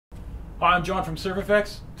Hi, I'm John from Surf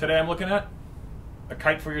Effects. Today I'm looking at a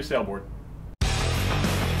kite for your sailboard.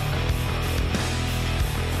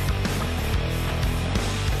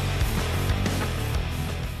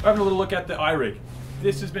 We're having a little look at the iRig.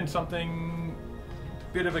 This has been something,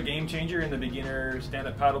 bit of a game changer in the beginner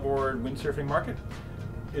stand-up paddleboard windsurfing market.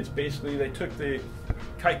 It's basically, they took the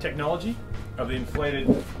kite technology of the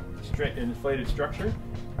inflated structure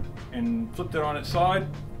and flipped it on its side,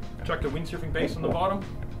 chucked a windsurfing base on the bottom,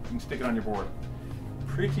 and stick it on your board.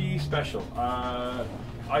 Pretty special.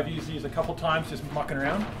 I've used these a couple times just mucking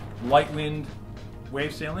around. Light wind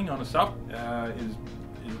wave sailing on a sup has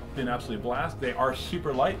been absolutely a blast. They are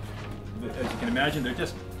super light. As you can imagine, they're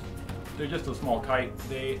just a small kite.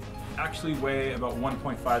 They actually weigh about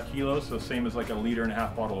 1.5 kilos, so same as like a 1.5 liter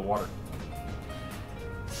bottle of water.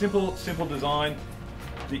 Simple design.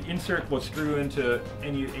 The insert will screw into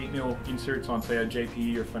any 8mm inserts on, say, a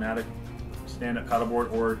JP or Fanatic stand-up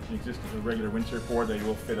paddleboard or a regular windsurf board. They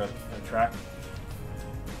will fit a track.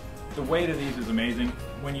 The weight of these is amazing.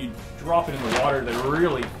 When you drop it in the water, they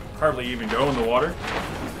really hardly even go in the water.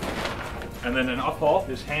 And then an uphaul,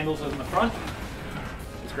 this handles it in the front.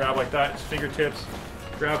 Just grab like that, it's fingertips,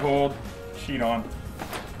 grab hold, sheet on,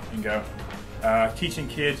 and go. Teaching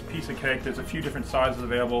kids, piece of cake. There's a few different sizes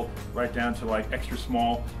available, right down to like extra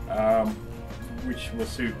small, which will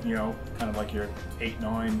suit, you know, kind of like your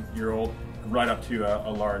 8-9-year-old, right up to a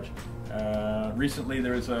large. Recently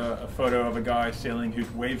there was a photo of a guy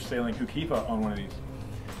wave sailing Hukipa on one of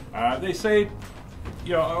these. They say,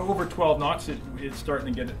 you know, over 12 knots it's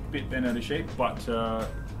starting to get a bit bent out of shape, but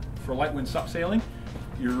for light wind sup sailing,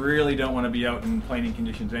 you really don't want to be out in planing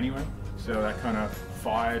conditions anyway. So that kind of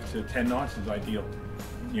 5 to 10 knots is ideal.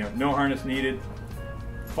 You know, no harness needed.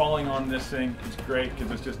 Falling on this thing is great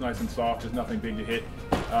because it's just nice and soft. There's nothing big to hit.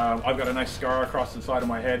 I've got a nice scar across the side of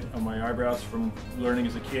my head on my eyebrows from learning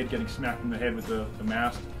as a kid, getting smacked in the head with the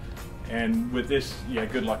mast. And with this, yeah,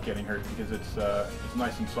 good luck getting hurt because it's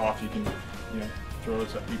nice and soft. You can, you know, throw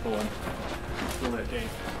this at people and fill that day.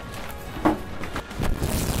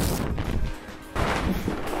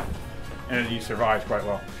 And he survives quite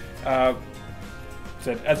well.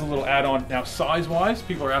 So as a little add-on, now size-wise,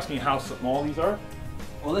 people are asking how small these are.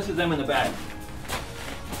 Well, this is them in the bag,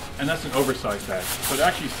 and that's an oversized bag. So to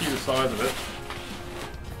actually see the size of it,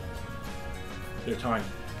 they're tiny.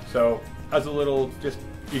 So as a little, just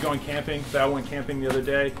you're going camping. So I went camping the other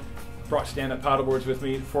day, brought stand-up paddleboards with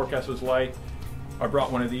me. The forecast was light. I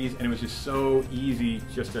brought one of these, and it was just so easy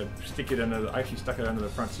just to stick it under. I actually stuck it under the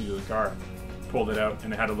front seat of the car. Pulled it out,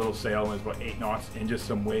 and it had a little sail, and it was about 8 knots, and just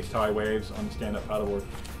some waist-high waves on the stand-up paddleboard.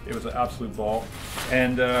 It was an absolute ball,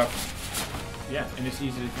 and yeah, and it's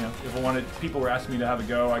easy to, you know, if I wanted, people were asking me to have a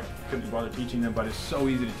go, I couldn't bother teaching them, but it's so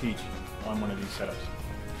easy to teach on one of these setups.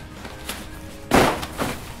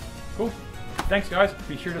 Cool. Thanks, guys.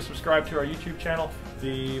 Be sure to subscribe to our YouTube channel.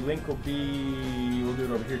 The link will be, we'll do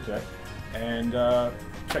it over here today, and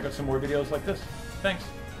check out some more videos like this. Thanks.